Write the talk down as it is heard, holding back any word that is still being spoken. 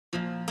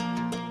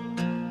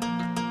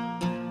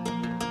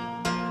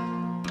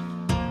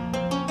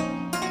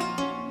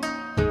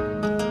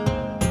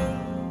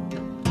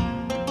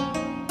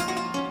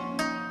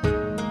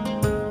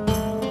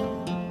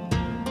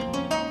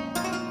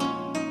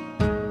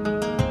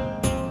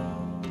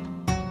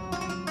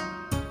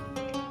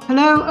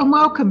Hello and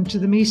welcome to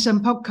the MECERN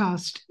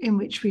podcast, in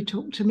which we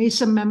talk to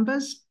MECERN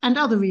members and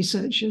other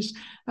researchers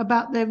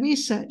about their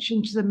research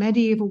into the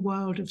medieval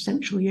world of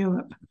Central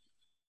Europe.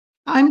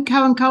 I'm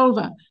Karen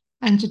Culver,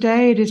 and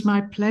today it is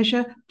my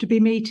pleasure to be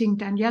meeting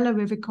Daniela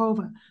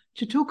Rywikova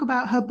to talk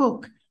about her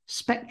book,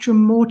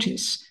 Spectrum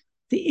Mortis,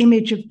 the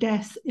Image of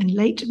Death in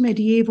Late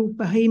Medieval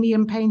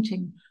Bohemian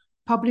Painting,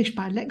 published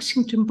by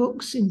Lexington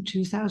Books in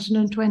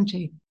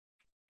 2020.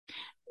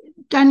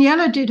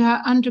 Daniela did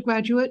her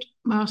undergraduate,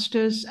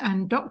 master's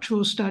and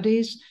doctoral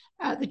studies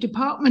at the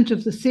Department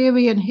of the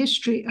Theory and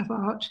History of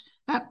Art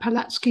at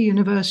Palacký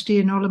University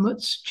in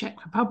Olomouc,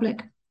 Czech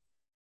Republic.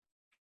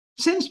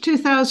 Since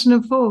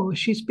 2004,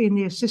 she's been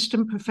the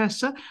assistant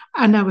professor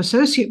and now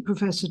associate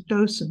professor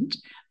docent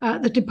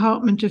at the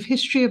Department of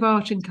History of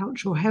Art and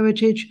Cultural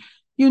Heritage,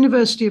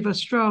 University of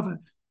Ostrava,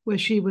 where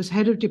she was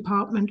head of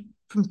department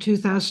from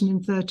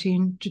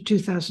 2013 to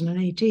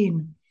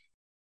 2018.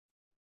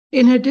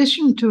 In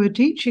addition to her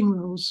teaching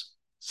roles,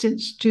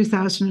 since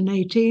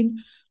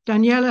 2018,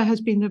 Daniela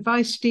has been the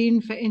Vice Dean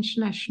for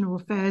International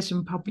Affairs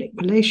and Public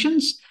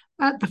Relations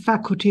at the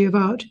Faculty of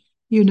Art,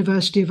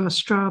 University of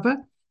Ostrava,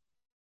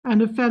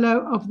 and a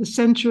Fellow of the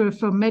Centre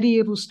for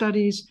Medieval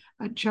Studies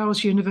at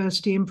Charles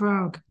University in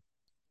Prague.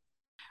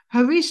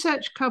 Her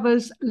research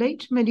covers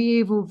late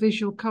medieval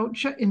visual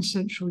culture in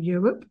Central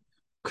Europe,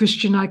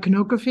 Christian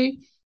iconography,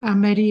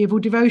 and medieval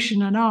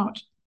devotion and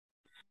art.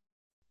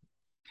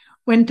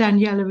 When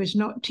Daniela is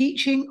not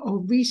teaching or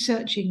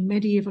researching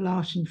medieval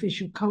art and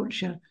visual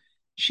culture,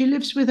 she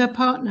lives with her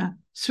partner,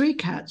 Three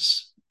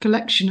Cats,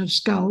 collection of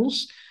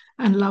skulls,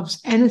 and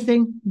loves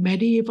anything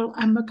medieval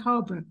and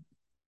macabre.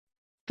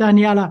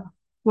 Daniela,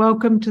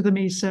 welcome to the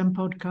MECERN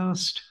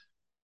podcast.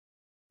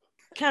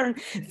 Karen,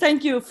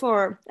 thank you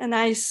for a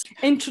nice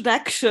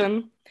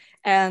introduction.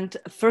 And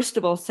first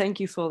of all, thank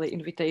you for the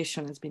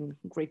invitation. It's been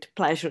a great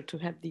pleasure to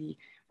have the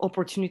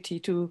opportunity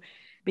to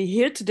be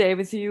here today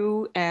with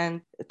you and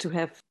to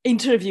have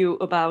interview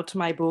about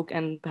my book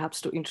and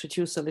perhaps to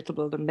introduce a little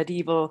bit the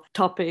medieval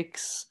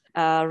topics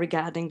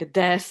regarding the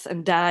death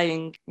and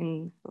dying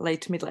in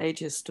late Middle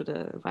Ages to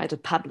the wider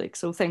public.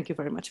 So thank you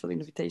very much for the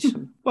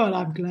invitation. Well,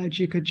 I'm glad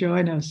you could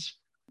join us.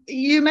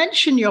 You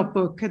mentioned your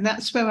book, and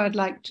that's where I'd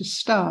like to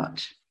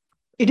start.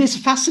 It is a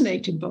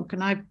fascinating book,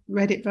 and I've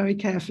read it very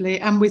carefully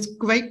and with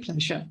great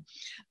pleasure.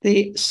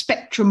 The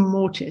Spectrum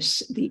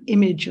Mortis, the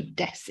Image of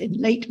Death in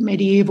Late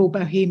Medieval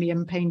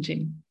Bohemian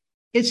Painting.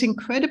 It's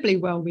incredibly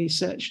well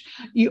researched.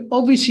 You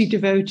obviously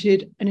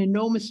devoted an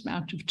enormous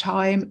amount of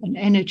time and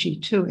energy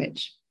to it.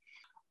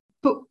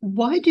 But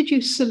why did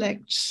you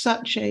select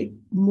such a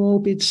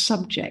morbid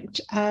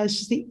subject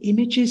as the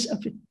images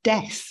of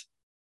death?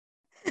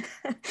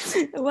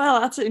 Well,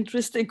 that's an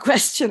interesting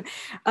question.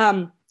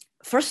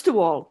 First of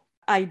all,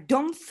 I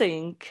don't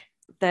think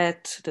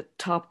that the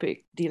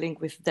topic dealing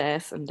with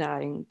death and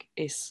dying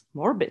is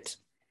morbid.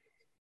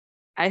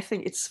 I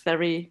think it's a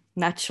very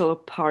natural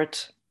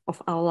part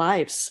of our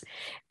lives.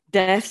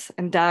 Death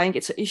and dying,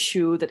 it's an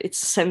issue that it's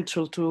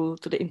central to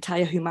the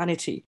entire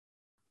humanity.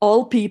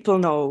 All people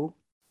know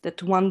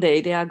that one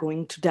day they are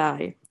going to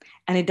die.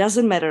 And it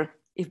doesn't matter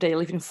if they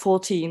live in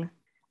 14th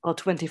or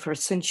 21st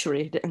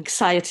century, the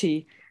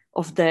anxiety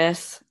of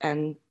death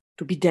and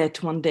to be dead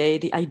one day,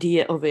 the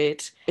idea of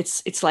it,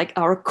 it's like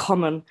our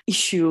common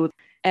issue.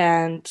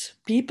 And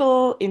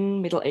people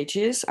in Middle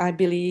Ages, I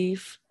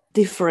believe,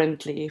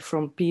 differently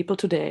from people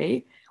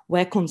today,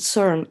 were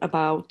concerned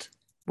about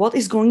what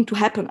is going to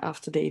happen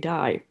after they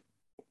die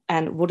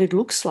and what it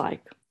looks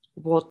like,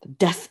 what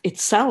death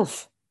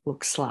itself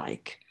looks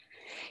like.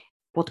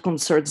 What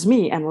concerns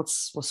me and what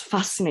was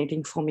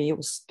fascinating for me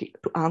was to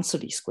answer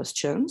these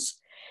questions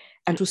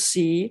and to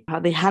see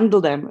how they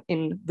handle them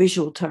in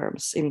visual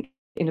terms, in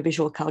a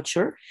visual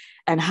culture,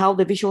 and how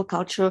the visual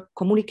culture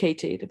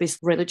communicated with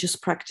religious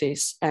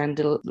practice and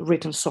the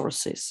written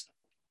sources.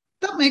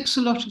 That makes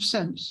a lot of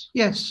sense.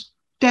 Yes,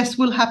 death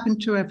will happen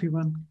to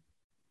everyone.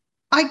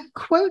 I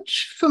quote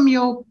from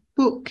your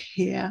book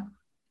here,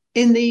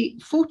 in the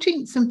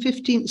 14th and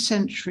 15th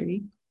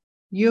century,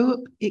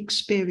 Europe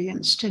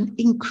experienced an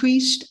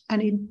increased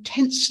and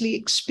intensely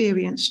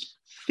experienced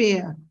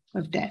fear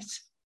of death.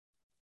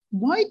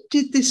 Why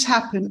did this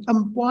happen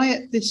and why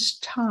at this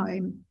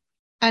time?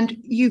 And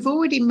you've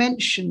already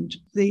mentioned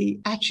the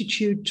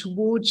attitude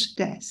towards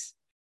death,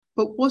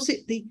 but was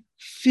it the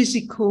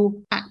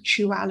physical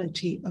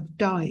actuality of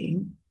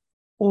dying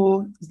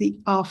or the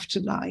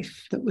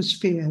afterlife that was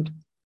feared?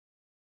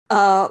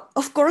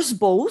 Of course,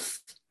 both.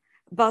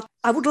 But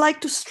I would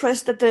like to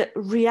stress that the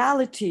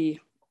reality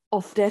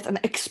of death and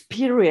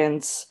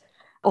experience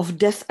of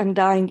death and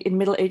dying in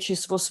Middle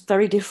Ages was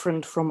very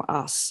different from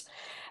us.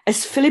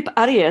 As Philippe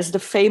Ariès, the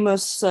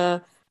famous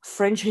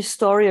French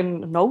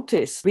historian,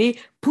 noticed, we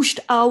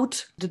pushed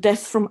out the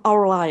death from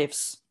our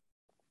lives.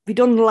 We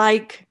don't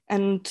like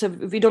and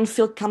we don't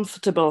feel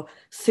comfortable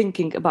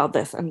thinking about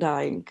death and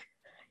dying.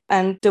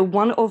 And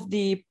one of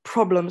the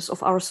problems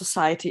of our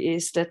society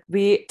is that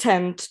we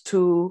tend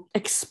to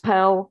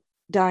expel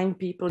dying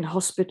people in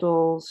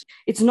hospitals.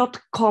 It's not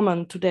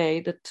common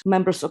today that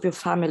members of your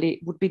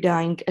family would be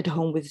dying at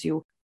home with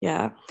you.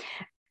 Yeah.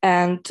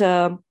 And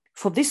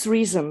for this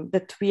reason,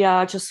 that we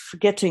are just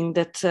forgetting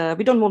that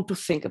we don't want to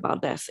think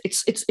about death.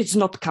 It's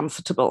not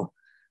comfortable.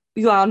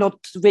 You are not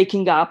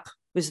waking up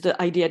with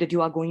the idea that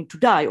you are going to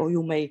die, or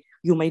you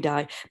may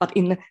die. But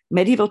in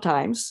medieval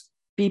times,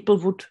 people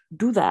would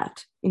do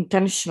that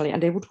intentionally,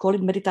 and they would call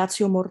it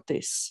meditatio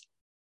mortis,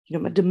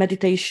 the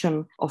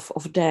meditation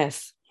of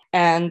death.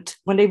 And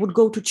when they would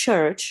go to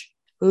church,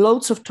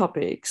 loads of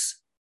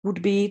topics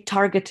would be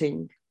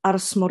targeting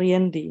ars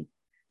moriendi,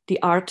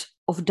 the art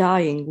of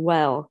dying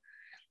well.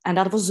 And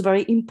that was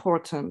very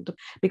important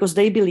because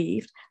they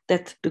believed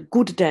that the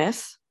good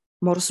death,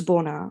 mors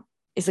bona,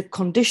 is a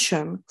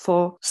condition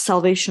for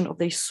salvation of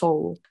their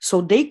soul.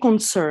 So their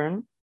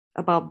concern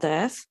about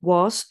death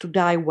was to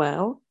die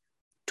well,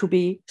 to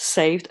be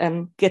saved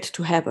and get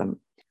to heaven.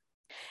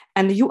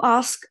 And you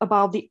ask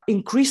about the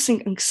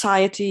increasing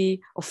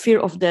anxiety or fear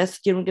of death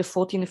during the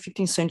 14th and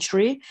 15th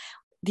century.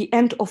 The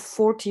end of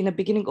 14th, the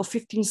beginning of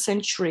 15th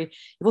century,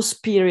 it was a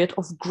period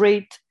of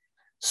great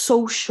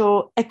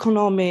social,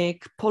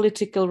 economic,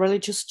 political,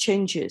 religious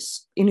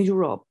changes in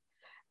Europe.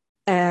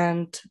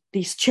 And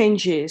these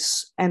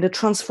changes and the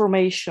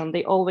transformation,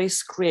 they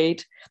always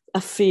create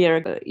a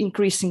fear,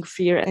 increasing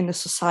fear in the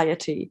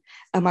society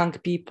among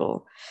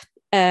people.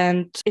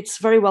 And it's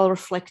very well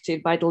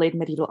reflected by the late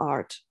medieval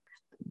art.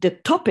 The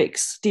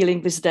topics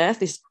dealing with death,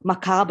 these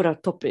macabre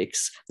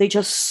topics, they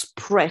just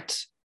spread,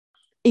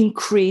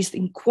 increased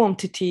in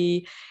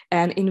quantity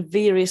and in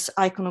various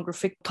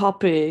iconographic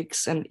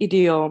topics and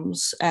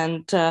idioms.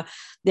 And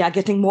they are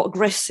getting more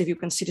aggressive. You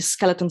can see the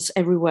skeletons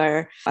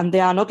everywhere. And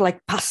they are not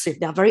like passive,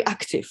 they are very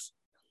active.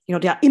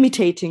 They are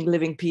imitating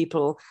living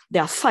people. They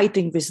are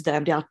fighting with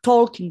them. They are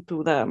talking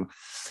to them.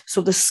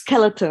 So the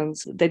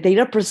skeletons, they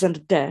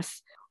represent death,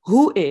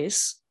 who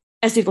is,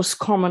 as it was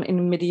common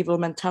in medieval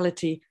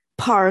mentality,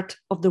 part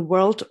of the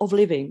world of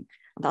living.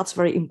 And that's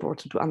very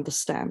important to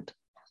understand.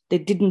 They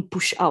didn't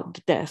push out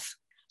the death.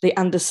 They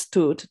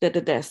understood that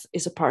the death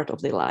is a part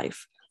of their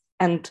life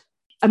and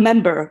a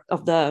member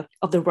of the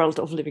world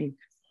of living.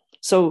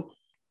 So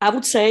I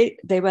would say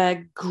there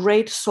were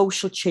great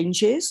social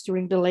changes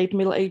during the late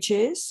Middle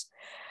Ages.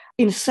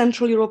 In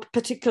Central Europe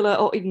particular,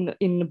 or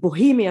in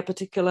Bohemia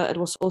particular, it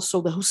was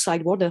also the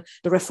Hussite War, the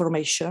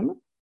Reformation.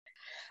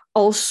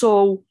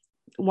 Also,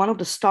 one of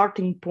the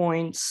starting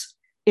points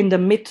in the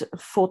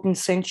mid-14th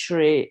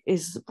century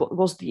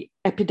was the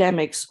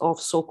epidemics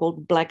of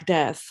so-called Black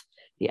Death,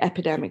 the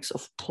epidemics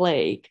of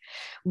plague,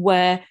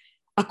 where,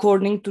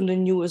 according to the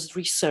newest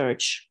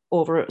research,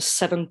 over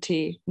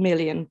 70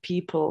 million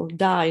people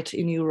died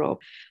in Europe.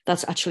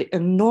 That's actually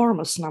an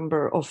enormous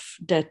number of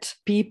dead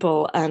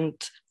people, and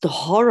the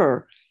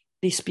horror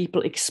these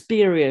people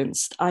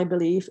experienced, I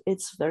believe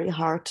it's very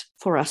hard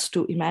for us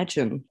to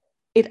imagine.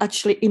 It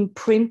actually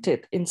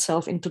imprinted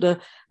itself into the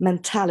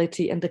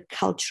mentality and the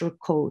cultural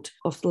code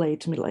of the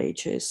late Middle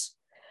Ages.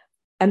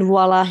 And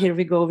voila, here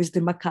we go with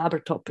the macabre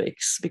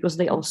topics, because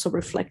they also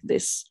reflect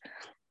this.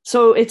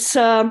 So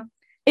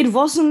it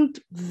wasn't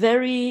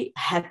very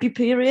happy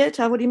period,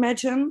 I would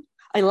imagine.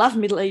 I love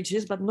Middle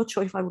Ages, but I'm not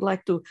sure if I would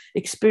like to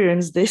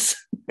experience this.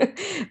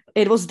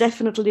 It was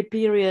definitely a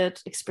period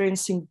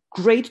experiencing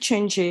great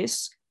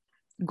changes,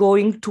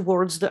 going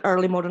towards the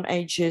early modern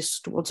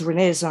ages, towards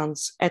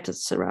Renaissance,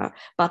 etc.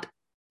 But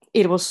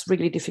it was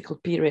really a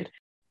difficult period.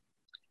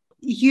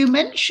 You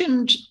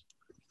mentioned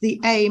the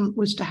aim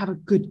was to have a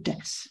good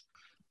death.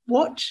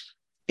 What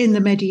in the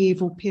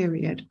medieval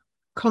period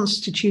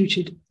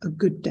constituted a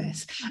good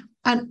death?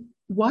 And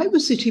why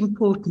was it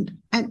important?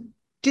 And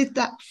did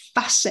that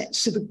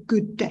facets of a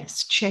good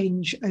death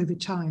change over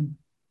time?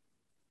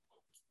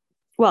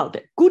 Well,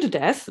 the good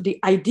death, the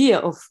idea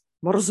of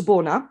mors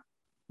bona,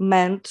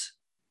 meant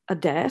a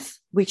death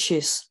which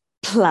is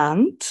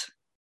planned,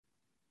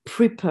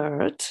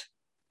 prepared,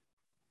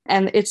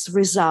 and it's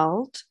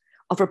result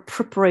of a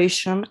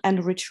preparation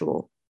and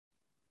ritual.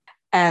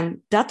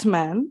 And that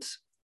meant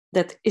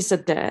that is a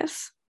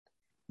death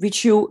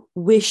which you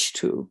wish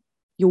to,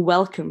 you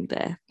welcome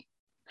death.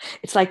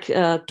 It's like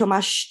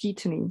Tomáš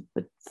Štítný,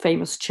 the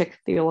famous Czech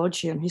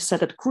theologian. He said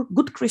that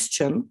good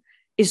Christian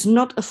is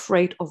not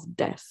afraid of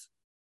death.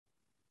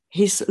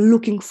 He's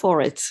looking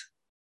for it.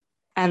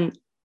 And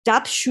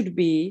that should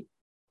be,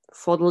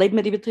 for the late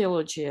medieval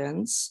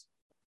theologians,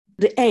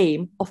 the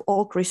aim of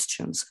all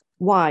Christians.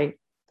 Why?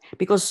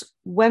 Because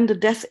when the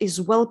death is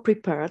well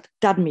prepared,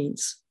 that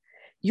means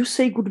you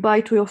say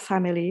goodbye to your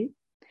family,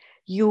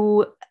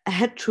 you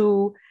had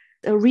to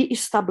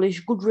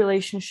re-establish good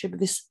relationship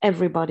with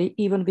everybody,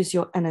 even with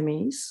your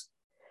enemies.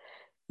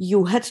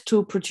 You had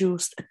to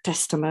produce a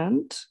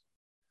testament,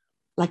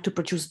 like to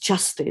produce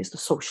justice, the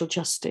social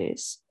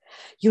justice.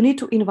 You need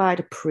to invite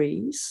a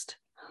priest.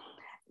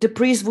 The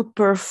priest would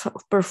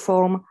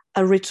perform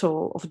a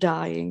ritual of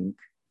dying,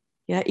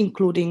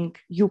 including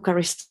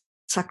Eucharist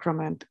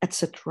sacrament,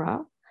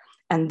 etc.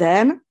 And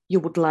then you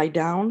would lie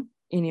down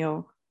in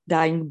your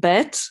dying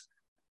bed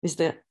with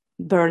the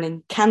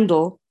burning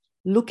candle,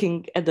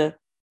 looking at the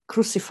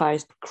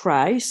crucified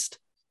Christ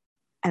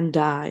and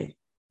die.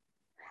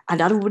 And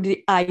that would be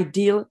the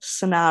ideal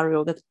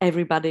scenario that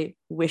everybody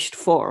wished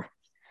for,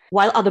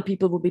 while other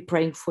people would be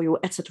praying for you,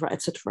 etc.,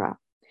 etc.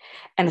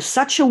 And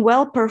such a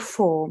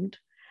well-performed,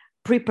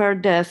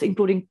 prepared death,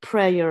 including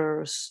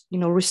prayers,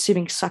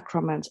 receiving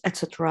sacraments,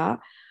 etc.,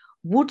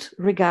 would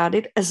regard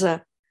it as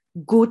a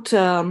good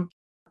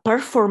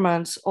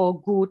performance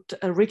or good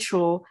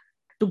ritual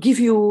to give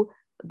you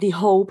the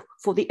hope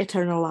for the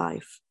eternal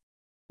life.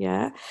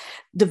 Yeah,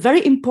 the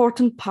very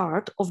important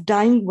part of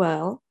dying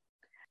well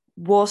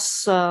was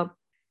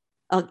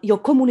your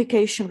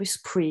communication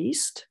with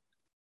priest,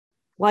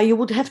 why you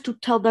would have to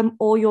tell them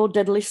all your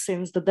deadly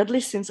sins. The deadly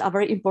sins are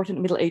very important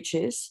in Middle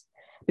Ages,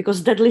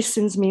 because deadly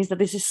sins means that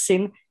this is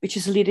sin which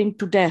is leading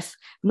to death,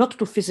 not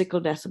to physical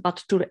death,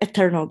 but to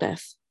eternal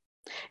death.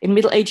 In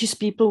Middle Ages,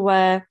 people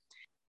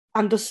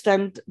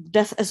understand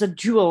death as a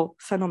dual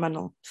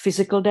phenomenon,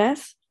 physical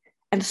death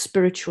and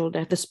spiritual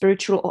death. The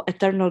spiritual or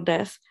eternal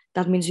death,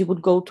 that means you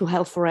would go to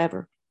hell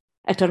forever,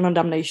 eternal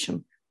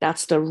damnation.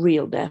 That's the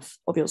real death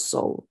of your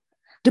soul.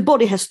 The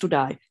body has to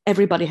die.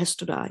 Everybody has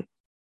to die.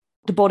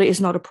 The body is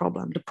not a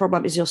problem. The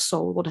problem is your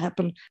soul, what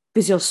happened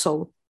with your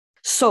soul.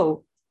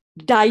 So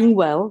dying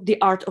well,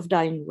 the art of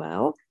dying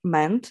well,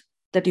 meant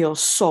that your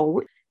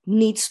soul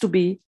needs to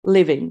be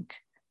living,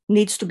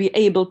 needs to be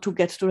able to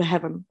get to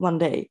heaven one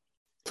day,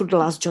 through the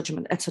last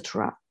judgment,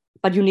 etc.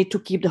 But you need to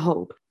keep the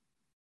hope.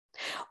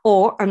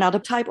 Or another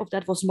type of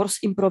that was mors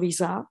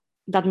improvisa,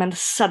 that meant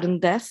sudden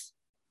death.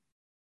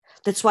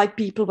 That's why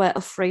people were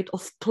afraid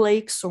of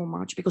plague so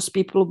much, because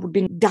people would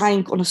be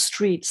dying on the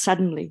street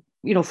suddenly.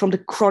 From the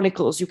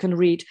chronicles, you can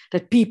read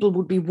that people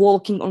would be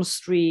walking on the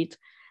street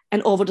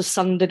and over the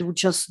sun they would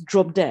just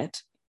drop dead.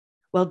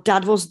 Well,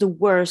 that was the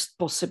worst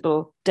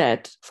possible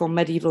death for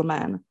medieval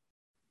man.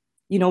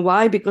 You know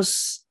why?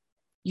 Because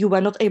you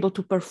were not able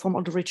to perform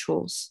all the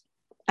rituals,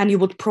 and you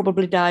would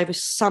probably die with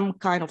some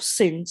kind of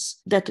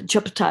sins that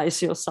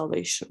jeopardize your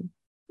salvation.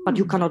 But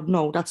you cannot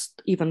know. That's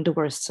even the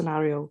worst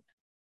scenario.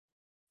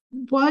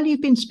 While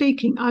you've been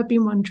speaking, I've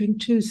been wondering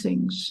two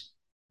things.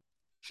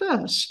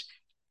 First,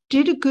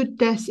 did a good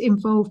death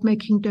involve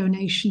making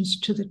donations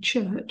to the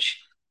church?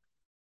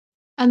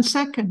 And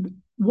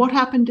second, what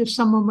happened if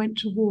someone went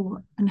to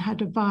war and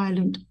had a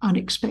violent,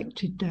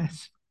 unexpected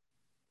death?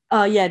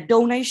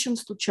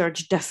 Donations to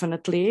church,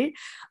 definitely.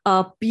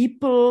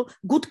 People,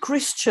 good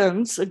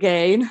Christians,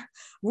 again,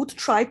 would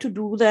try to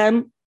do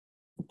them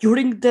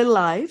during their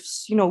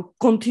lives,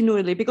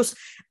 continually, because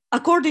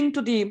according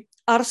to the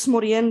Ars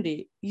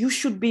Moriendi, you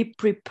should be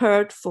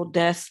prepared for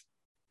death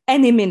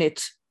any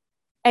minute,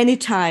 any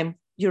time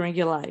during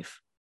your life.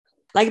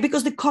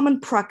 Because the common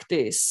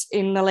practice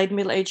in the late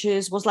Middle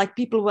Ages was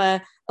people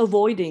were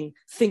avoiding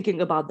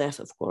thinking about death,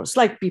 of course,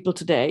 like people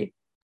today.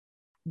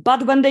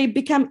 But when they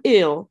become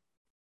ill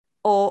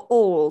or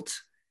old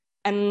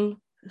and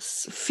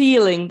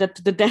feeling that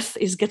the death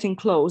is getting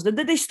close, that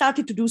they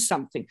started to do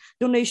something.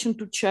 Donation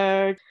to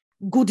church,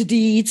 good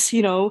deeds,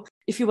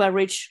 If you were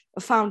rich,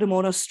 found a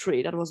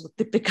monastery. That was a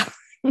typical,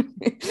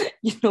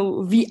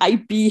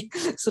 VIP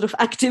sort of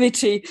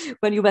activity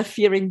when you were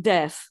fearing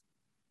death.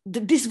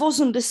 This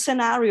wasn't the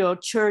scenario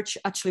church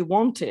actually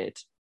wanted.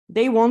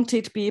 They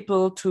wanted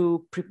people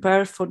to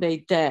prepare for their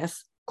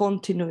death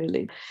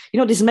continually.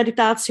 This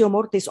meditatio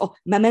mortis or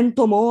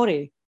memento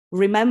mori,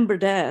 remember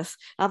death.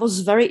 That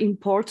was very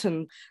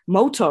important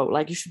motto.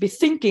 You should be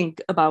thinking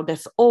about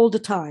death all the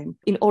time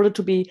in order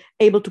to be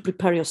able to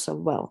prepare yourself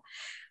well.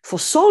 For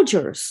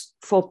soldiers,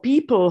 for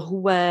people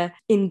who were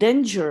in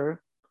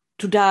danger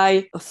to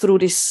die through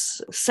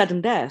this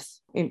sudden death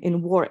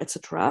in war,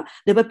 etc.,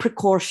 there were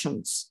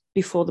precautions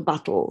before the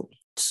battle.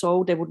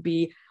 So there would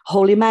be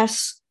Holy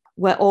Mass,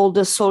 where all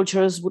the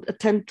soldiers would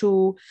attend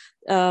to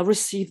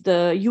receive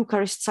the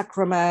Eucharist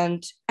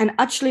sacrament and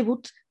actually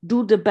would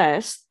do the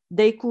best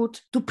they could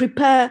to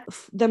prepare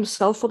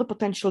themselves for the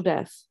potential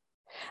death.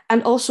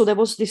 And also there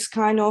was this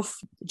kind of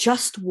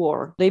just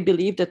war. They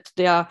believed that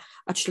they are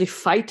actually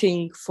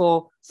fighting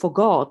for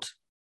God.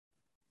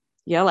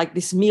 Yeah, like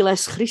this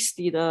Miles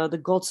Christi, the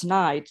God's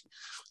night.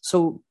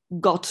 So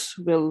God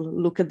will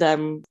look at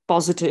them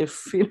positive,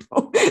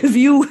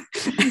 view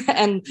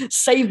and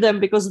save them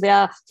because they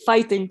are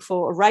fighting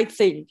for a right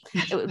thing.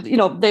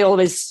 They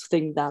always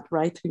think that,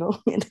 right?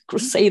 And the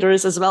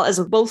Crusaders as well as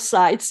both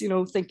sides,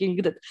 thinking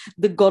that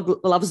the God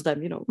loves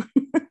them,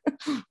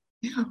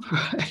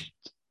 Right.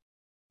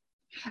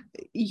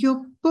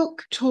 Your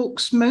book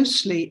talks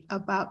mostly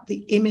about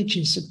the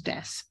images of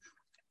death.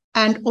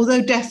 And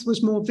although death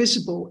was more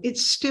visible,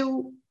 it's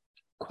still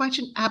quite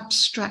an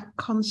abstract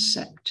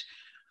concept.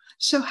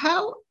 So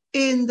how,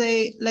 in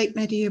the late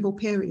medieval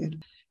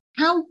period,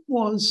 how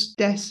was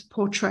death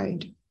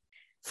portrayed?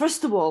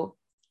 First of all,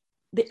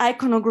 the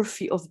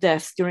iconography of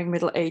death during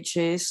Middle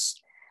Ages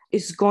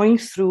is going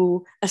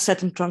through a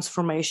certain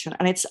transformation,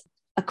 and it's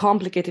a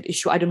complicated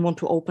issue I don't want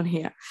to open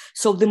here.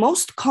 So the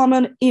most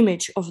common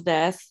image of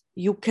death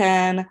you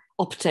can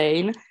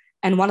obtain,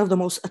 and one of the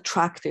most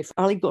attractive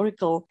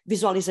allegorical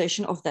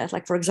visualization of death,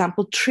 like, for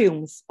example,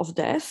 Triumph of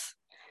Death,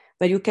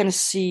 where you can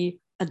see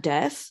a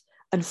death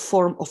in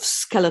form of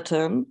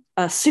skeleton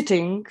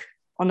sitting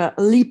on a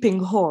leaping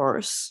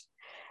horse.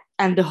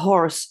 And the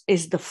horse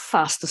is the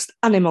fastest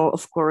animal,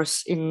 of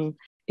course, in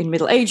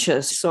Middle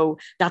Ages. So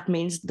that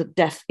means the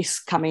death is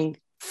coming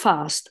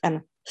fast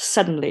and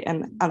suddenly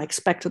and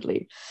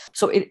unexpectedly.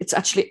 So it's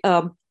actually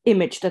an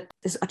image that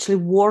is actually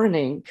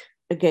warning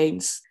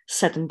against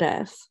sudden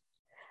death,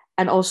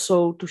 and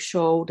also to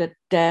show that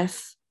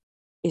death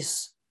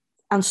is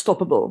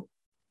unstoppable.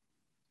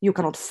 You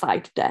cannot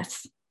fight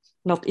death,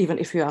 not even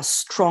if you are a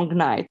strong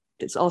knight.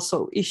 It's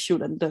also issue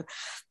that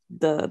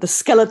the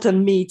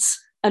skeleton meets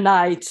a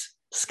knight,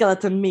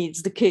 skeleton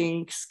meets the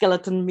king,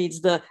 skeleton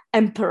meets the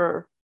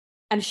emperor,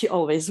 and she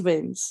always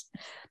wins.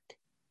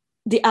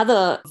 The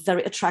other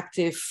very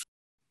attractive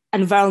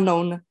and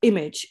well-known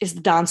image is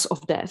the Dance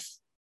of Death.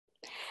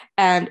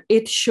 And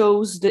it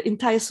shows the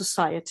entire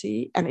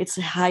society and its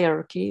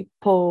hierarchy,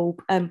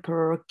 Pope,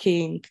 Emperor,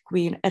 King,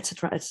 Queen,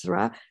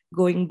 etc.,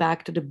 going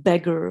back to the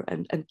beggar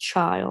and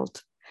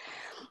child,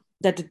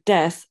 that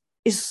death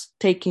is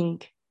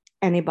taking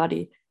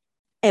anybody,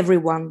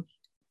 everyone.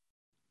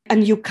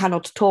 And you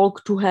cannot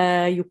talk to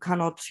her, you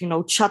cannot,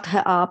 shut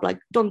her up, like,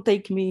 don't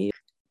take me.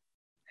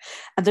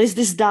 And there is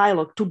this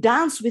dialogue. To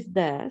dance with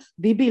death,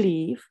 we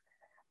believe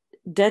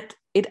that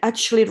it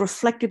actually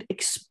reflected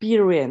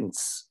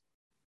experience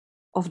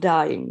of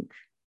dying.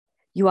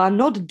 You are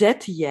not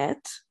dead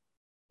yet,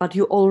 but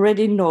you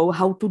already know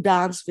how to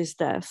dance with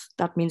death.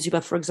 That means you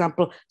were, for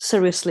example,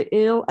 seriously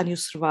ill and you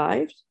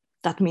survived.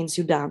 That means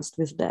you danced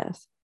with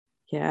death.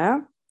 Yeah.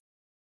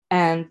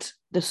 And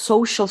the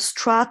social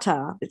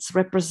strata, it's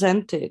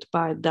represented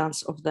by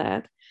Dance of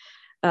Death.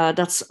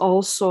 That's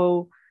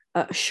also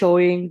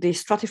showing the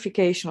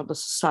stratification of the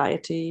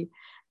society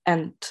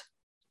and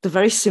the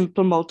very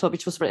simple motto,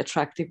 which was very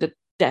attractive, that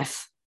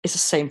death is the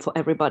same for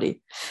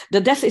everybody. The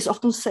death is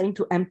often saying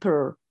to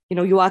emperor,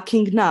 you are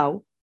king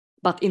now,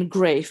 but in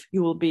grave,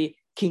 you will be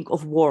king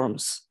of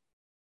worms.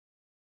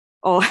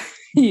 Or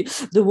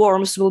the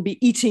worms will be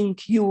eating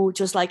you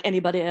just like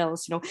anybody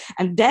else,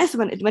 And death,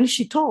 when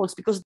she talks,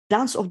 because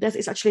Dance of Death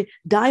is actually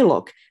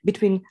dialogue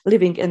between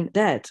living and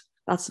dead.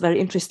 That's very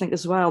interesting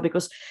as well,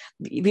 because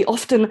we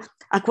often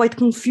are quite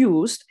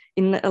confused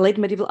in a late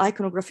medieval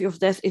iconography of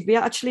death if we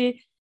are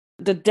actually,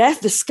 the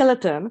death, the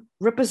skeleton,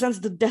 represents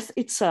the death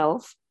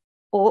itself,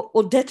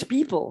 or dead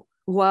people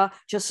who are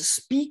just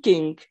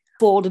speaking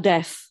for the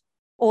death,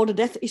 or the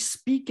death is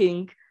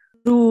speaking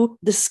through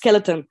the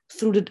skeleton,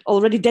 through the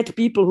already dead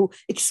people who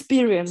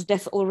experience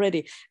death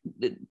already.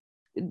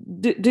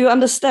 Do you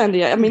understand?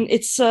 Yeah, I mean,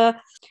 it's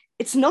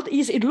not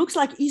easy. It looks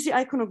like easy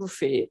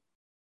iconography,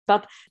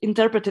 but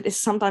interpreted is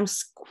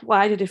sometimes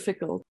quite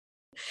difficult.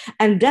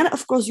 And then,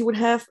 of course, you would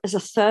have, as a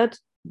third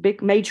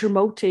big major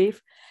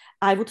motif,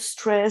 I would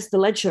stress the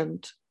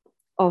legend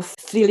of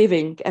three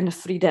living and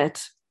three dead,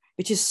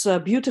 which is a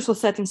beautiful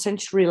 13th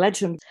century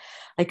legend,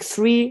 like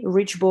three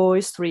rich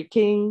boys, three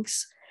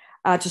kings,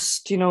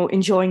 just,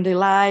 enjoying their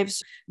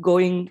lives,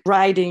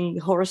 riding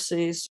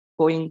horses,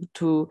 going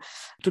to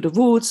the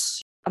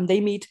woods, and they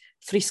meet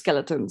three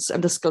skeletons,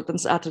 and the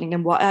skeletons are telling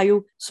them, why are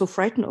you so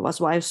frightened of us?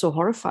 Why are you so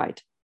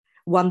horrified?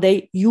 One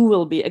day you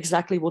will be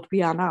exactly what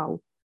we are now,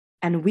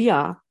 and we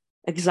are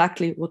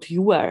exactly what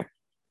you were.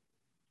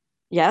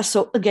 Yeah,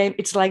 so again,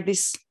 it's like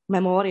this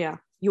memoria.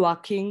 You are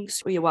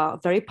kings, you are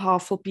very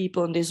powerful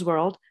people in this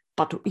world,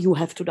 but you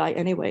have to die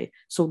anyway.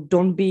 So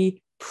don't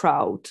be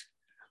proud.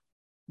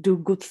 Do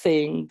good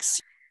things,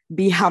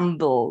 be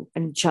humble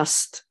and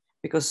just,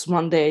 because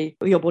one day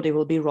your body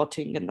will be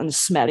rotting and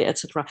smelly,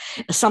 etc.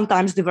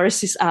 Sometimes the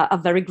verses are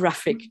very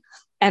graphic,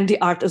 and the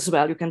art as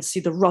well. You can see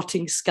the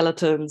rotting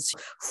skeletons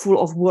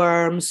full of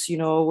worms,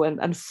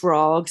 and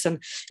frogs.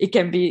 And it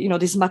can be,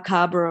 this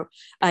macabre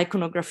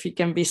iconography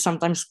can be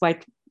sometimes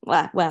quite,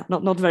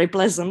 not very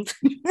pleasant.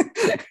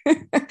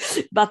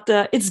 But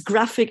it's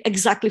graphic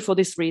exactly for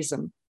this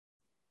reason,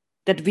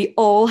 that we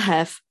all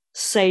have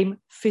same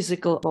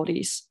physical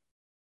bodies.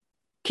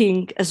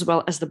 King as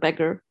well as the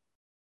beggar,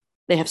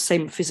 they have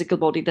same physical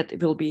body that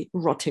will be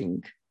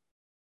rotting.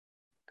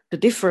 The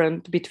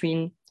difference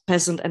between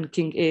peasant and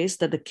king is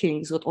that the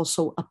king's got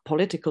also a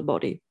political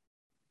body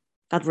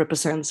that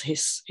represents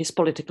his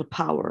political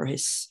power,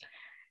 his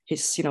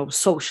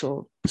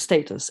social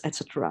status,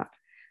 etc.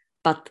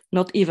 But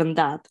not even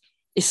that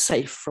is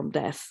safe from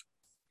death.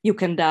 You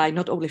can die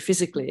not only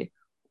physically,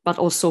 but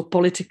also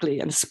politically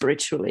and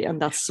spiritually. And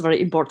that's a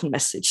very important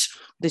message,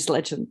 this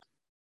legend.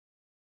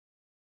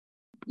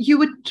 You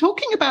were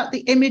talking about the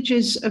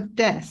images of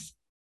death.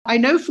 I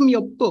know from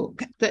your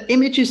book that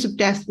images of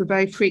death were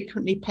very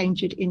frequently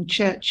painted in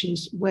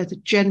churches where the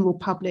general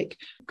public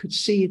could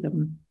see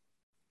them.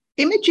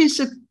 Images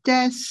of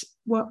death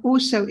were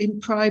also in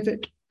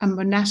private and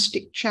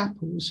monastic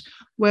chapels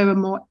where a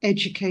more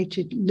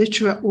educated,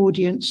 literate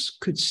audience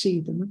could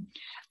see them.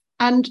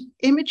 And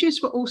images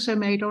were also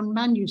made on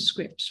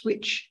manuscripts,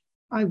 which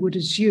I would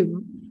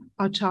assume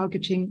are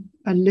targeting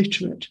a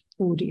literate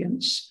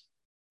audience.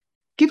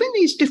 Given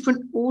these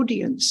different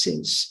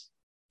audiences,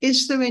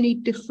 is there any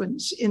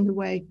difference in the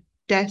way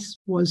death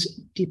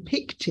was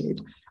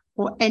depicted,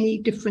 or any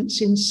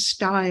difference in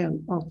style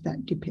of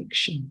that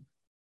depiction?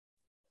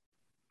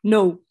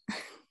 No.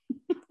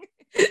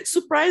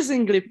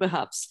 Surprisingly,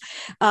 perhaps.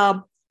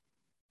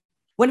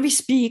 When we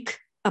speak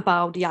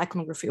about the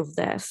iconography of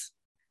death,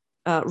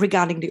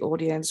 regarding the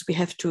audience, we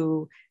have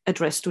to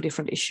address two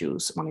different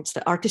issues. One is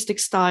the artistic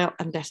style,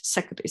 and the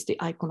second is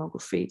the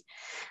iconography.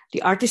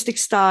 The artistic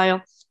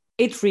style,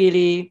 it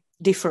really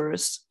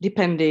differs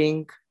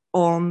depending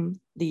on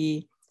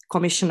the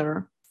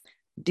commissioner,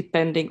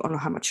 depending on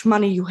how much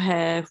money you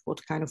have,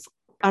 what kind of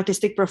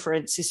artistic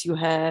preferences you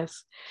have,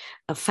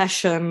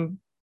 fashion,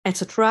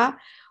 etc.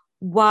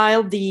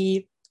 While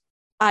the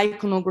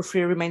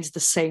iconography remains the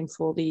same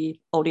for the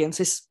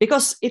audiences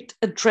because it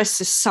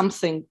addresses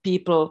something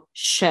people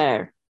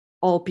share,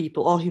 all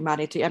people, all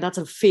humanity, and that's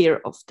a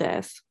fear of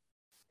death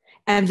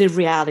and the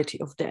reality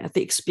of death,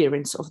 the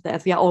experience of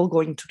death. We are all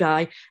going to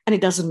die, and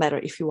it doesn't matter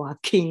if you are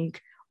king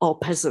or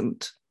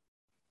peasant,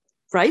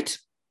 right?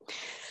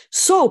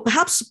 So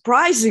perhaps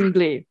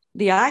surprisingly,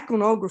 the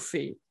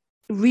iconography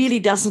really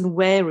doesn't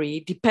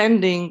vary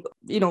depending,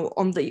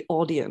 on the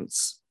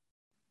audience.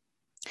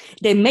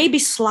 There may be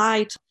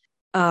slight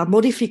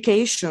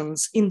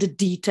modifications in the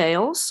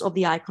details of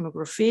the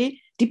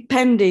iconography,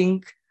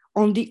 depending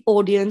on the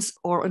audience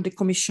or on the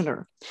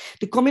commissioner.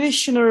 The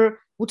commissioner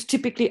would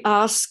typically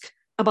ask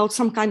about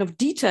some kind of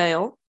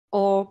detail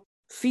or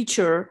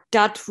feature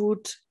that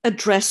would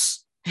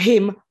address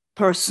him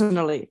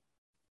personally.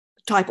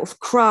 Type of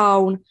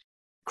crown,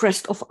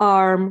 crest of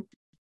arm,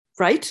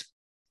 right?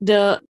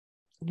 The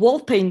wall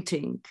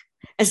painting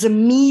as a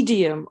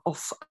medium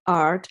of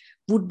art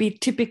would be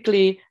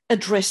typically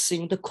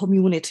addressing the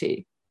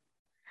community.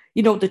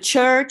 The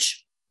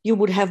church, you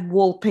would have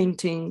wall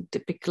painting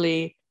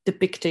typically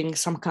depicting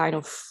some kind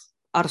of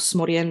ars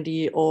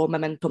moriendi or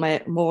memento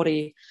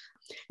mori,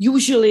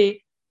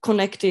 usually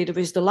connected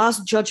with the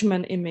Last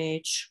Judgment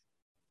image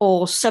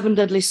or Seven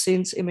Deadly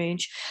Sins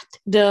image.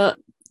 The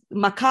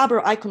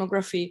Macabre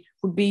iconography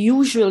would be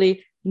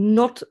usually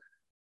not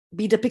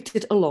be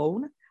depicted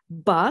alone,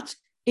 but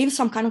in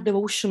some kind of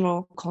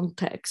devotional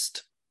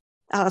context.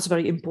 That's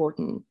very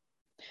important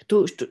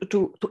to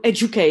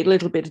educate a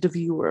little bit the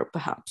viewer,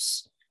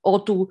 perhaps,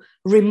 or to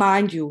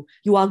remind you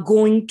are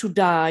going to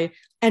die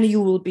and you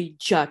will be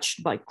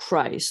judged by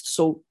Christ.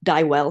 So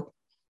die well.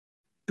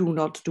 Do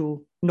not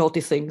do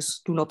naughty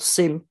things. Do not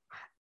sin.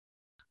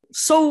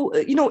 So,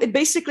 it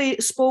basically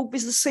spoke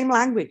with the same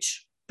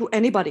language to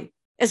anybody.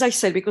 As I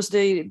said, because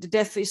the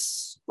death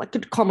is like a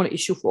common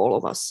issue for all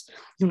of us,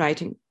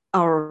 uniting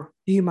our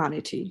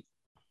humanity.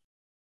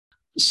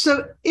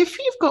 So if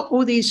you've got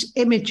all these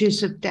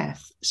images of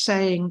death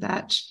saying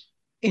that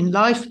in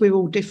life we're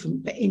all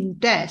different, but in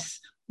death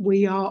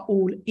we are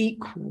all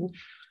equal,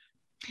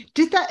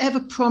 did that ever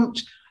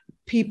prompt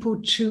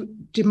people to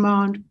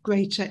demand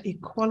greater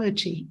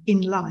equality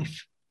in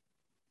life?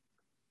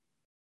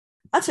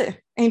 That's an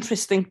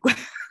interesting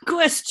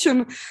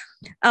question.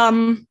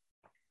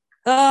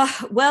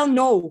 Well,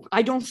 no,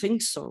 I don't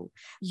think so.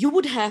 You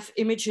would have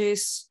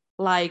images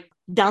like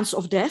Dance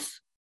of Death,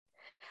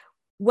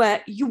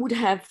 where you would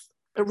have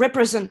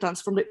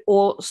representatives from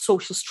all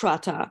social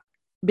strata,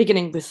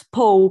 beginning with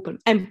Pope and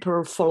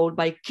Emperor, followed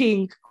by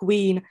King,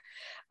 Queen,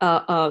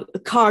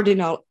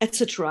 Cardinal,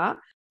 etc.,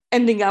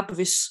 ending up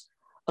with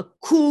a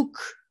cook,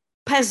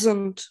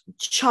 peasant,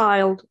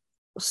 child,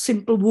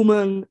 simple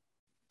woman,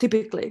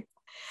 typically.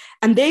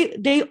 And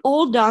they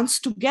all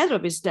dance together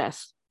with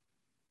death.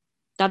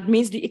 That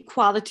means the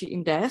equality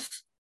in death,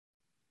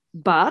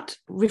 but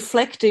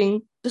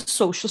reflecting the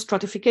social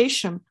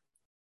stratification,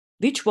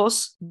 which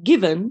was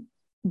given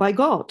by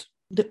God,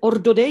 the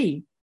Ordo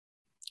Dei,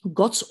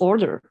 God's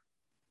order.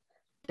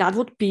 That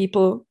what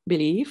people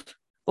believe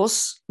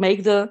was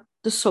make the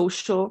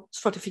social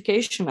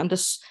stratification, and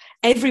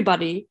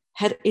everybody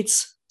had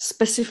its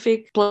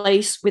specific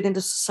place within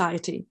the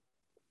society,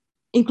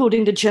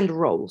 including the gender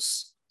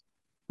roles.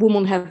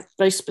 Women have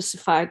very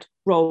specified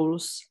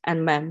roles,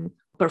 and men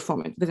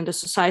perform it within the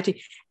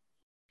society.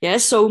 Yeah,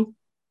 so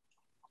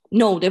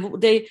no,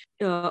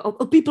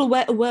 people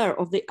were aware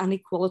of the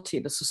inequality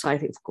in the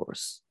society, of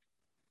course,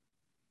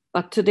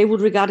 but they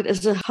would regard it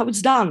as how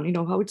it's done,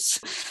 how it's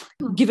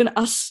given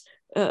us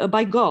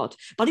by God.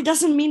 But it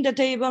doesn't mean that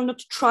they will not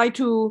try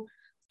to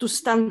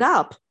stand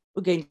up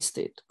against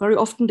it. Very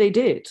often they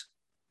did.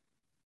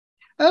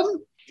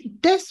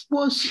 Death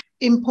was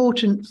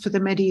important for the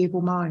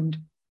medieval mind,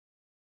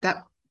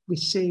 that we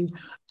see.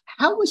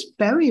 How was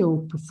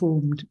burial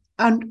performed?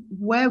 And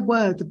where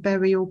were the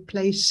burial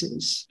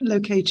places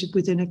located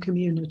within a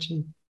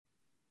community?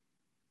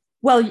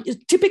 Well, a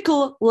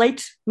typical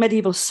late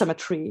medieval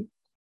cemetery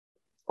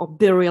or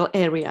burial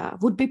area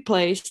would be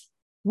placed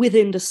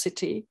within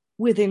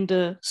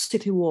the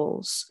city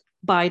walls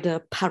by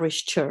the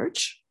parish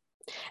church.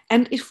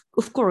 And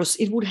of course,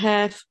 it would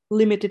have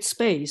limited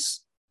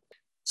space.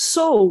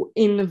 So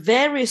in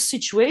various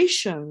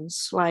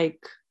situations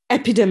like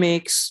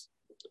epidemics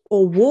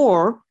or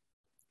war,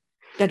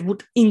 that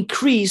would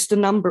increase the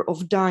number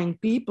of dying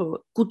people,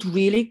 could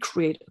really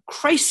create a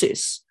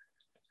crisis.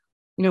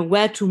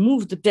 where to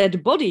move the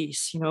dead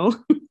bodies,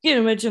 You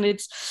imagine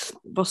it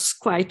was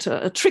quite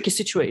a tricky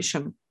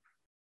situation.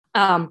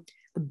 The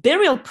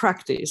burial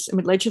practice in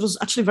Middle Ages was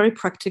actually very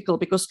practical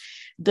because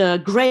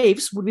the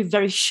graves would be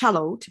very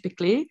shallow,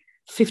 typically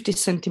 50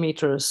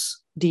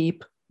 centimeters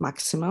deep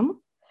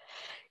maximum.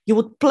 You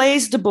would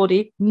place the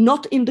body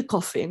not in the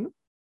coffin.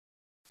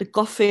 The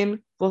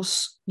coffin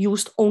was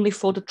used only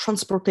for the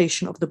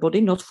transportation of the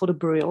body, not for the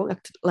burial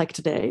like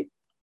today.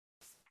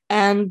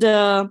 And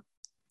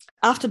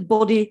after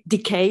body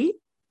decay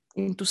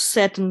into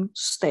certain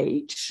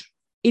stage,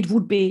 it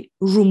would be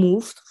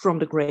removed from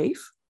the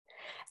grave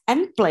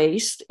and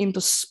placed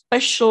into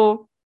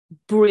special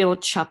burial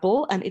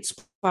chapel, and it's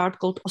part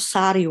called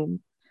ossarium,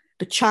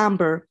 the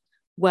chamber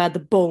where the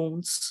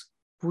bones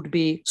would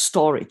be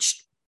stored.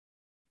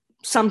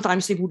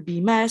 Sometimes it would be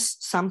mess,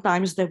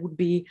 sometimes they would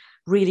be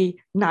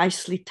really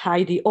nicely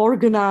tidy,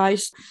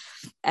 organized.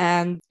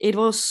 And it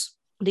was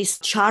these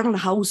charnel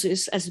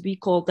houses, as we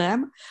call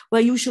them, were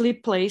usually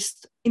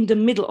placed in the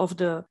middle of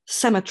the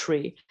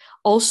cemetery,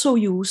 also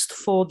used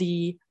for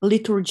the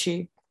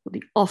liturgy,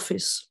 the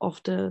office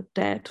of the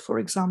dead, for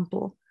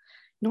example.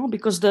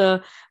 Because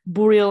the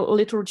burial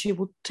liturgy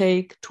would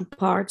take two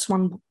parts.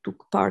 One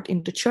took part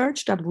in the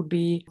church, that would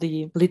be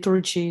the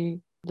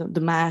liturgy,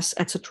 the mass,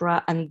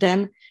 etc. And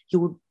then you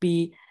would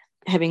be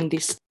having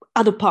this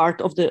other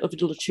part of the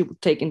liturgy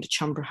would take in the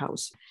chamber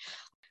house.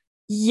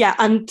 Yeah,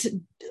 and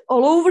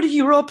all over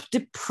Europe,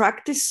 the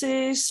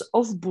practices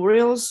of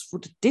burials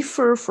would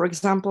differ. For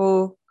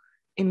example,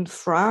 in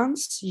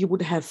France, you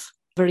would have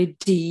very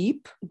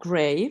deep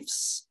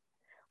graves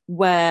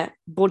where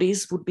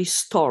bodies would be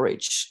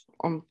stored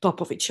on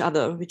top of each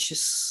other, which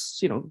is,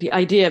 the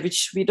idea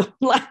which we don't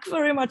like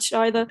very much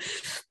either.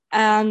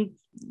 And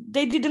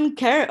they didn't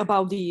care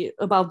about the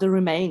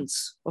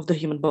remains of the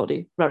human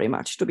body very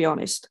much, to be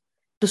honest.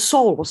 The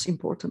soul was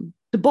important.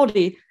 The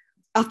body,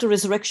 after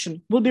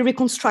resurrection, will be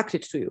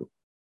reconstructed to you.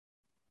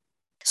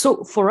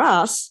 So for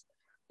us,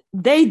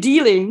 their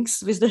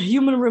dealings with the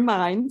human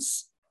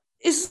remains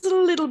is a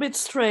little bit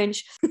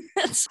strange.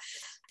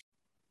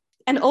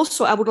 And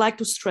also, I would like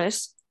to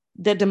stress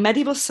that the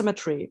medieval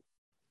cemetery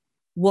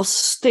was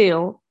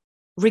still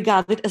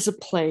regarded as a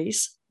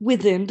place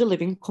within the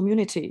living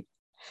community.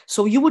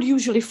 So you would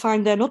usually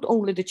find there not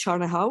only the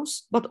charnel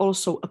house, but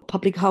also a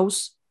public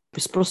house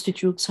with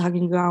prostitutes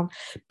hanging around.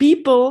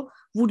 People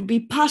would be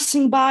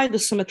passing by the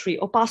cemetery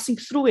or passing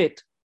through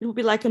it. It would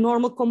be like a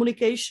normal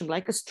communication,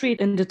 like a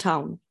street in the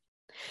town.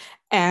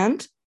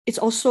 And it's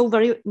also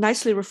very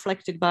nicely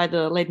reflected by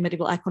the late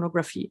medieval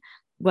iconography,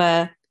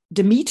 where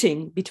the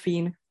meeting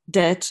between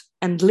dead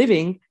and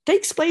living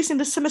takes place in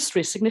the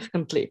cemetery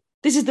significantly.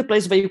 This is the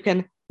place where you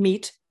can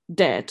meet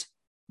dead,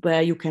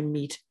 where you can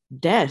meet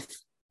death,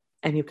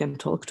 and you can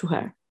talk to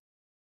her.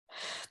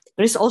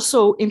 There is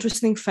also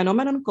interesting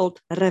phenomenon called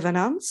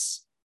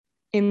revenants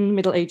in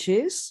Middle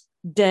Ages.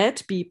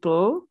 Dead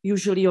people,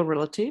 usually your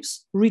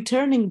relatives,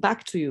 returning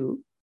back to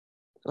you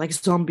like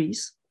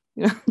zombies.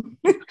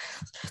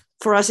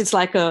 For us, it's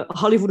like a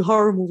Hollywood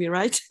horror movie,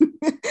 right?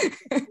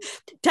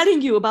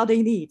 Telling you about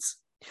their needs.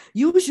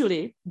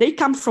 Usually, they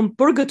come from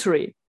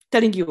purgatory,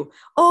 telling you,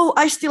 oh,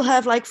 I still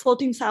have like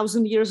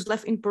 14,000 years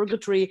left in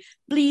purgatory.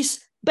 Please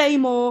pay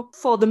more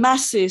for the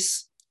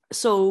masses.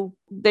 So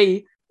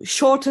they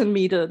shorten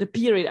me the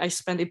period I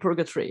spend in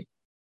purgatory.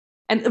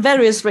 And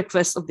various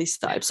requests of this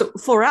type. So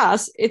for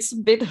us, it's a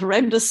bit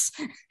horrendous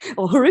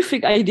or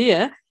horrific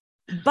idea,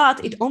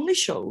 but it only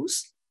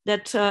shows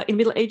that in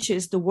Middle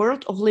Ages, the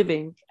world of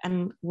living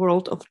and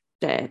world of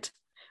dead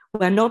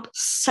were not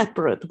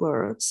separate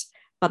worlds,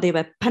 but they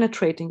were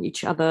penetrating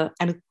each other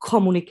and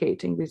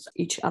communicating with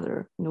each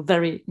other in a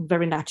very,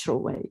 very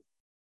natural way.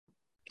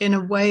 In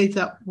a way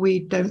that we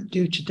don't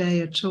do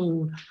today at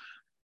all,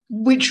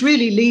 which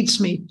really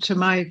leads me to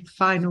my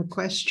final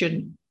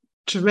question,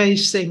 to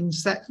raise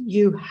things that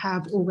you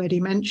have already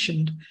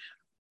mentioned.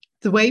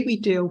 The way we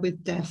deal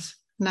with death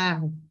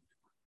now.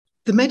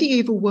 The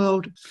medieval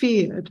world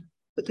feared,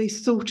 but they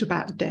thought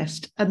about death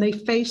and they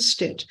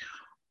faced it,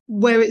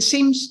 where it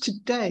seems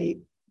today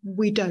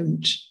we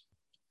don't.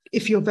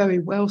 If you're very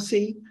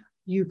wealthy,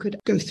 you could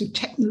go through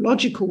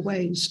technological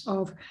ways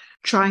of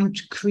trying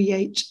to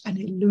create an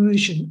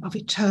illusion of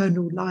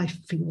eternal life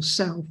for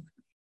yourself.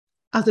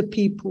 Other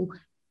people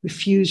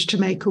refuse to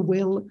make a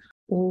will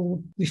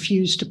or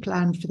refuse to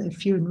plan for their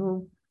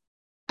funeral.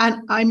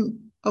 And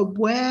I'm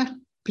aware,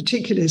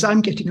 particularly as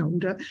I'm getting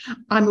older,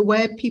 I'm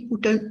aware people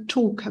don't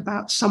talk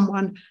about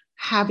someone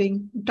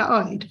having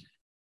died.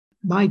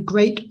 My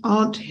great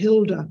Aunt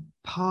Hilda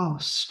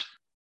passed.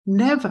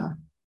 Never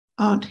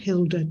Aunt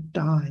Hilda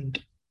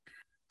died.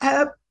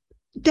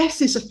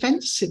 Death is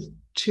offensive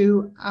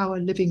to our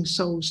living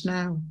souls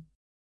now.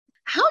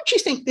 How do you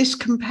think this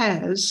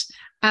compares,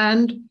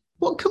 and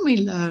what can we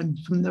learn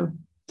from the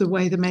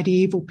way the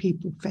medieval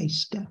people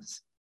faced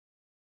death?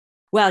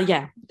 Well,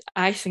 yeah,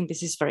 I think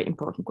this is a very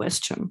important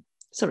question.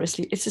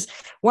 Seriously, this is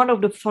one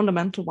of the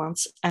fundamental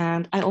ones,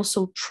 and I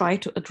also try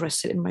to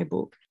address it in my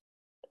book.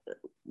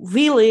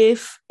 We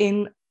live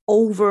in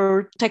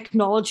over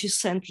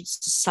technology-centered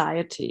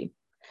society.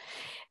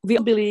 We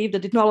believe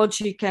that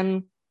technology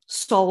can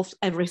solve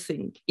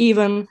everything,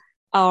 even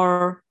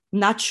our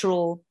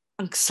natural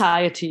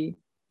anxiety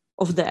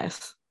of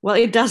death. Well,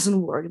 it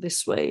doesn't work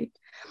this way.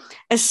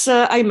 As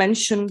I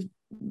mentioned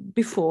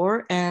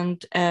before,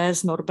 and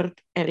as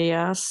Norbert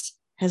Elias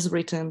has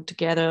written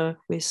together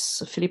with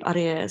Philippe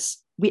Ariès,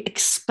 we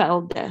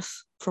expel death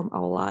from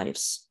our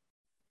lives.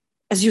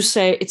 As you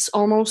say, it's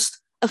almost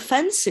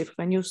offensive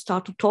when you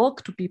start to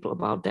talk to people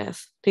about death.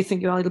 They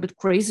think you're a little bit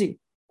crazy.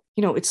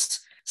 It's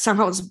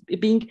somehow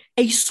being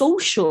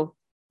asocial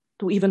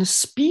to even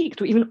speak,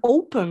 to even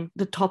open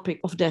the topic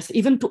of death,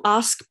 even to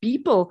ask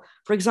people,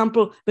 for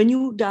example, when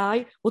you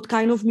die, what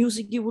kind of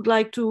music you would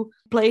like to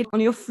play on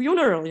your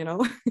funeral,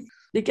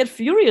 They get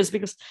furious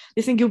because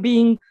they think you're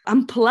being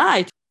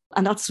unpolite.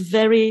 And that's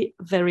very,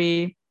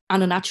 very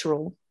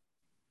unnatural.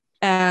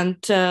 And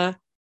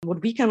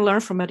what we can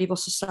learn from medieval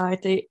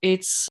society,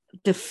 it's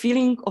the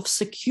feeling of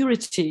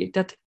security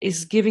that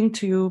is given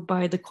to you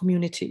by the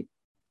community.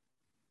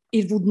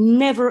 It would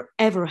never,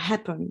 ever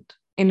happen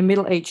in the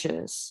Middle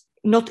Ages,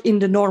 not in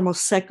the normal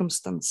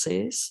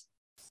circumstances,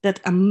 that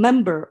a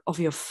member of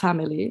your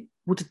family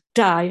would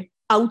die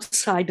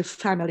outside the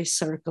family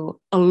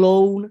circle,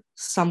 alone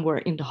somewhere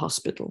in the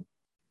hospital.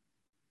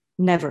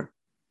 Never.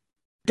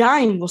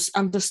 Dying was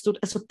understood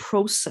as a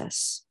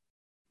process.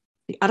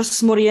 The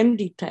Ars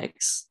Moriendi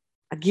texts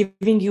are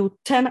giving you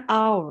 10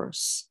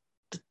 hours,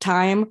 the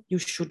time you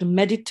should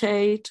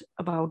meditate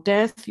about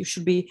death. You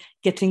should be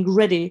getting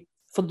ready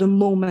for the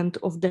moment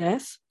of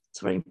death.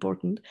 It's very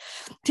important.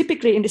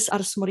 Typically in this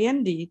Ars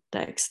Moriendi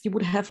text, you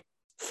would have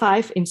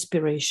 5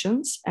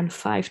 inspirations and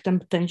 5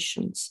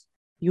 temptations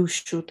you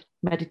should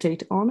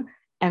meditate on.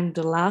 And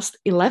the last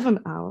 11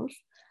 hours,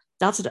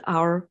 that's the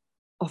hour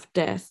of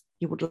death.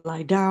 You would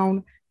lie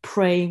down,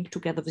 praying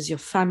together with your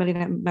family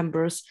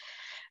members,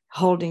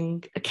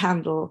 holding a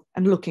candle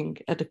and looking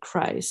at the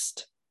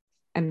Christ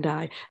and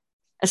die.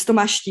 As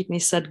Tomáš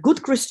Štítný said,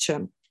 good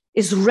Christian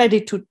is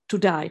ready to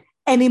die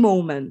any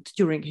moment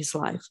during his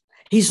life.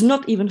 He's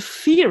not even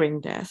fearing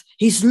death.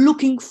 He's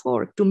looking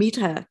forward to meet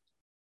her,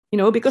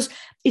 because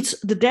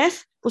the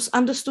death was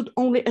understood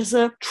only as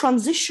a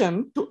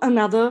transition to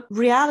another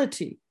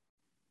reality.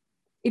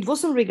 It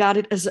wasn't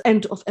regarded as the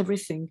end of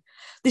everything.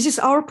 This is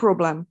our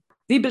problem.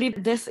 We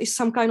believe death is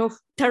some kind of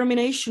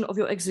termination of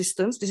your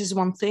existence. This is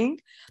one thing.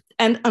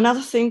 And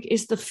another thing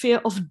is the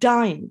fear of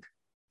dying,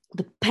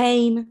 the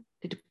pain,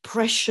 the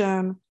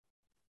depression.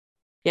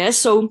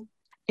 So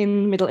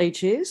in Middle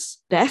Ages,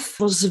 death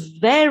was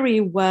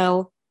very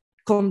well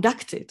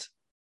conducted.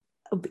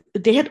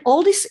 They had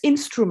all these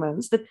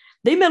instruments that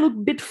they may look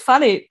a bit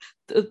funny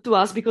to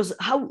us because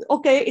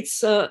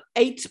it's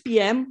 8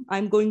 p.m.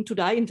 I'm going to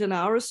die in 10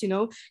 hours,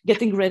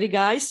 getting ready,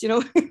 guys,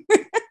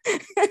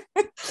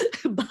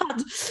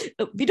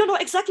 But we don't know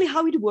exactly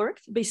how it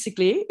worked,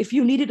 basically, if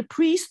you needed a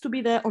priest to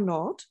be there or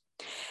not.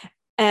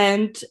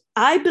 And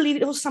I believe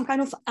it was some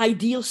kind of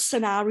ideal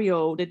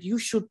scenario that you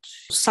should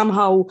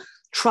somehow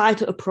try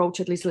to approach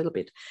at least a little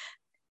bit.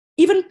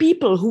 Even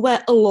people who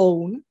were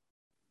alone,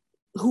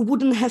 who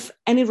wouldn't have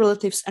any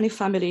relatives, any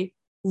family,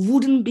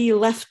 wouldn't be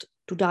left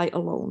to die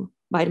alone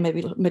by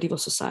the medieval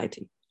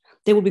society.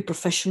 They would be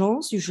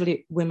professionals,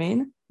 usually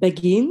women,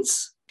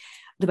 beguines.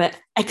 They were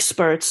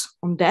experts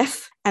on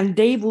death, and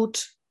they would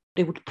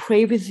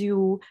pray with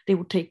you. They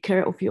would take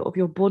care of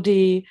your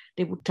body.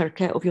 They would take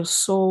care of your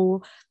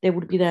soul. They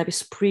would be there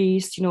with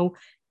priests,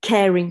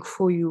 caring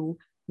for you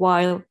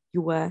while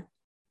you were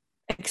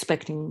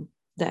expecting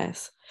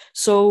death.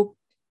 So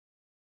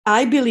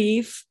I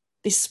believe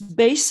this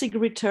basic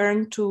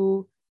return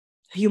to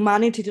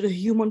humanity, to the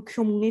human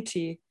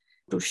community,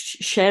 to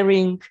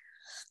sharing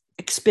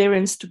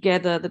experience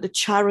together, the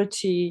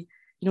charity,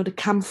 the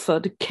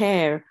comfort, the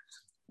care,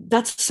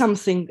 that's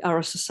something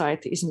our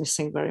society is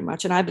missing very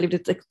much. And I believe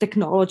that the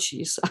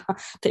technologies are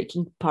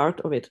taking part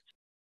of it.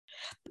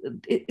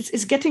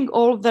 It's getting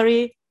all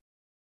very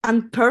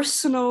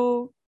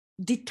unpersonal,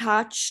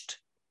 detached,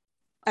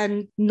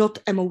 and not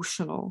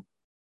emotional.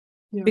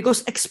 Yeah.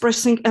 Because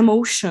expressing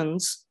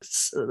emotions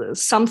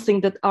is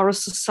something that our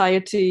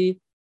society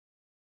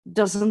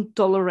doesn't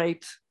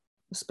tolerate,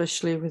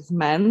 especially with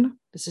men.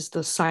 This is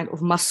the sign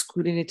of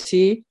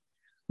masculinity.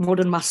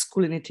 Modern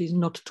masculinity is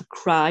not to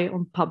cry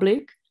on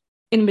public.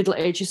 In Middle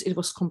Ages, it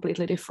was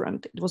completely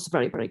different. It was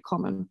very, very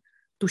common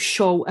to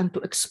show and to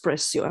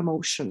express your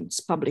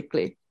emotions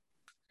publicly.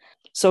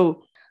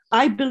 So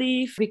I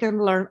believe we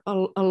can learn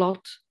a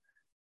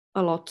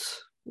lot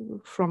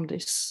from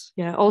this.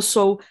 Yeah.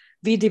 Also,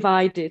 we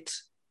divided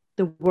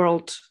the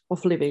world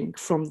of living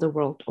from the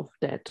world of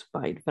death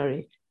by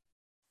very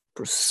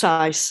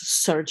precise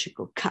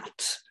surgical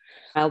cut.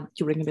 While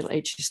during the Middle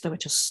Ages, they were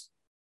just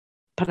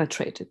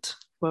penetrated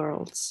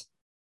worlds.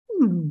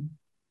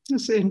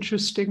 That's an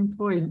interesting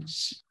point.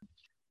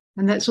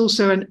 And that's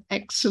also an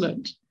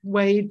excellent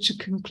way to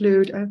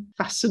conclude a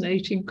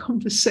fascinating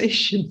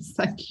conversation.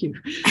 Thank you.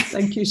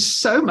 Thank you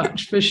so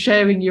much for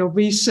sharing your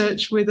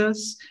research with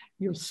us,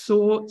 your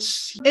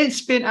thoughts.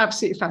 It's been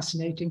absolutely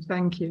fascinating.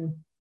 Thank you.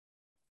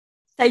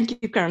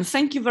 Thank you, Karen.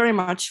 Thank you very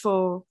much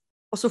for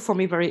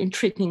me, very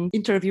intriguing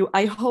interview.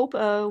 I hope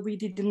we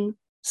didn't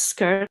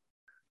scare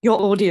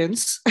your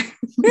audience,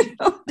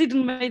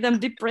 didn't make them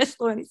depressed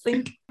or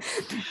anything.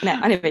 No,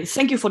 anyway,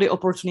 thank you for the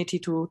opportunity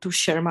to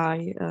share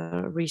my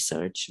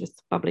research with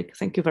the public.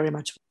 Thank you very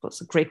much. It was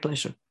a great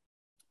pleasure.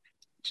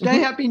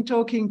 Today I've been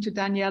talking to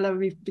Daniela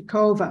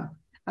Rywikova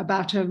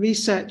about her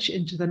research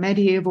into the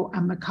medieval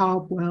and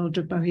macabre world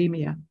of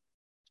Bohemia.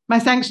 My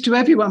thanks to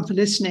everyone for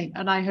listening,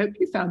 and I hope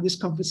you found this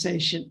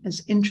conversation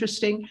as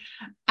interesting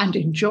and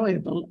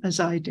enjoyable as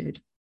I did.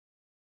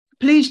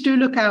 Please do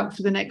look out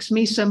for the next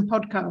MECERN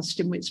podcast,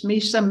 in which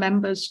MECERN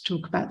members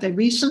talk about their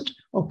recent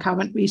or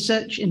current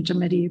research into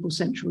medieval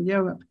Central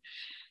Europe.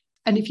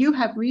 And if you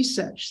have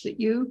research that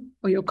you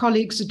or your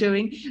colleagues are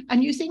doing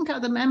and you think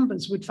other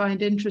members would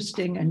find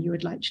interesting and you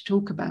would like to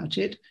talk about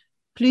it,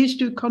 please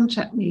do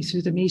contact me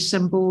through the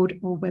MECERN board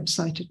or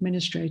website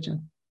administrator.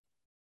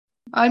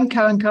 I'm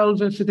Karen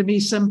Culver for the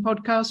MECERN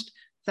podcast.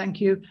 Thank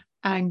you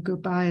and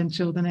goodbye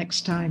until the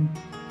next time.